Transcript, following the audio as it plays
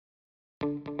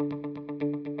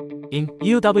In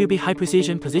UWB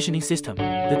high-precision positioning system,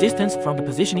 the distance from the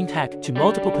positioning tag to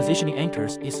multiple positioning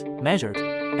anchors is measured,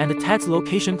 and the tag's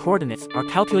location coordinates are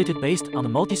calculated based on the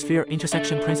multi-sphere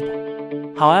intersection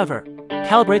principle. However,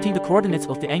 calibrating the coordinates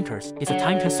of the anchors is a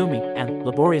time-consuming and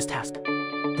laborious task.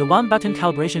 The one-button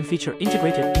calibration feature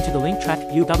integrated into the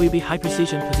LinkTrack UWB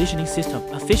high-precision positioning system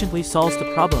efficiently solves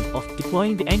the problem of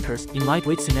deploying the anchors in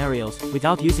lightweight scenarios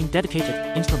without using dedicated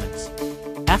instruments.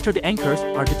 After the anchors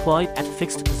are deployed at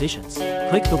fixed positions,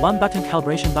 click the one-button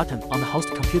calibration button on the host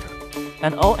computer,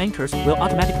 and all anchors will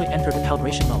automatically enter the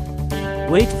calibration mode.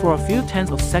 Wait for a few tens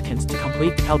of seconds to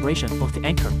complete the calibration of the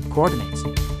anchor coordinates.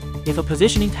 If a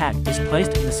positioning tag is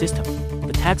placed in the system,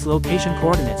 the tag's location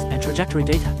coordinates and trajectory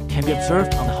data can be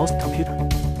observed on the host computer.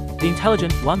 The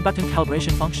intelligent one-button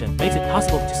calibration function makes it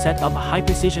possible to set up a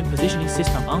high-precision positioning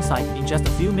system on-site in just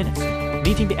a few minutes,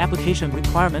 meeting the application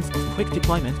requirements of quick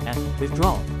deployment and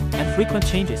withdrawal, and frequent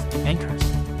changes in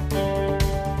anchors.